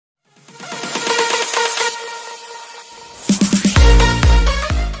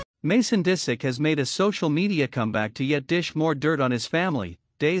Mason Disick has made a social media comeback to yet dish more dirt on his family,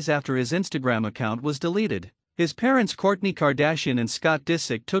 days after his Instagram account was deleted. His parents Kourtney Kardashian and Scott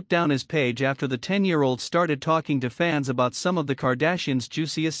Disick took down his page after the 10-year-old started talking to fans about some of the Kardashians'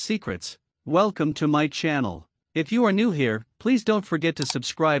 juiciest secrets. Welcome to my channel. If you are new here, please don't forget to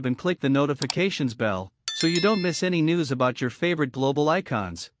subscribe and click the notifications bell, so you don't miss any news about your favorite global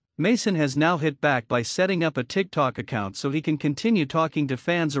icons. Mason has now hit back by setting up a TikTok account so he can continue talking to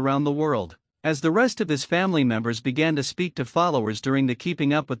fans around the world. As the rest of his family members began to speak to followers during the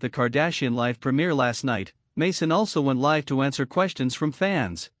Keeping Up with the Kardashian live premiere last night, Mason also went live to answer questions from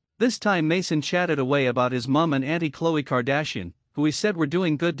fans. This time Mason chatted away about his mom and auntie Khloe Kardashian, who he said were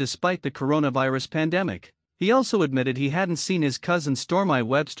doing good despite the coronavirus pandemic. He also admitted he hadn't seen his cousin Stormi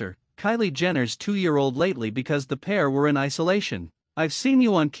Webster, Kylie Jenner's 2-year-old, lately because the pair were in isolation. "I've seen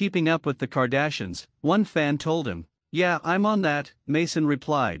you on Keeping Up with the Kardashians," one fan told him. "Yeah, I'm on that," Mason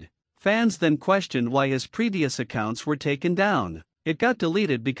replied. Fans then questioned why his previous accounts were taken down. "It got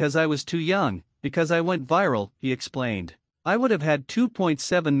deleted because I was too young, because I went viral," he explained. "I would have had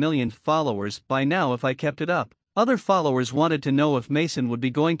 2.7 million followers by now if I kept it up." Other followers wanted to know if Mason would be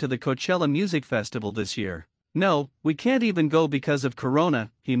going to the Coachella Music Festival this year. "No, we can't even go because of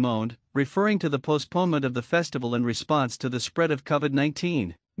Corona," he moaned, referring to the postponement of the festival in response to the spread of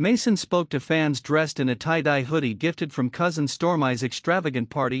COVID-19. Mason spoke to fans dressed in a tie-dye hoodie gifted from cousin Stormi's extravagant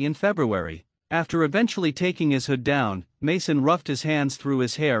party in February. After eventually taking his hood down, Mason roughed his hands through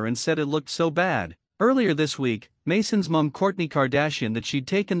his hair and said it looked so bad. Earlier this week, Mason's mom Kourtney Kardashian that she'd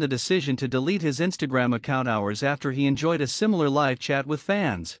taken the decision to delete his Instagram account hours after he enjoyed a similar live chat with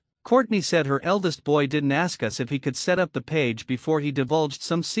fans. Kourtney said her eldest boy didn't ask us if he could set up the page before he divulged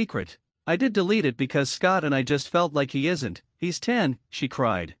some secret. "I did delete it because Scott and I just felt like he isn't, he's 10, she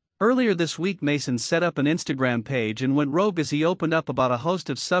cried. Earlier this week Mason set up an Instagram page and went rogue as he opened up about a host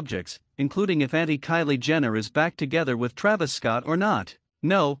of subjects, including if Auntie Kylie Jenner is back together with Travis Scott or not.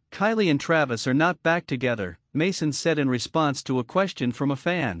 "No, Kylie and Travis are not back together," Mason said in response to a question from a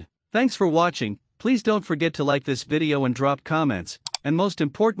fan. Thanks for watching. Please don't forget to like this video and drop comments, and most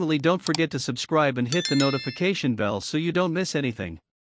importantly don't forget to subscribe and hit the notification bell so you don't miss anything.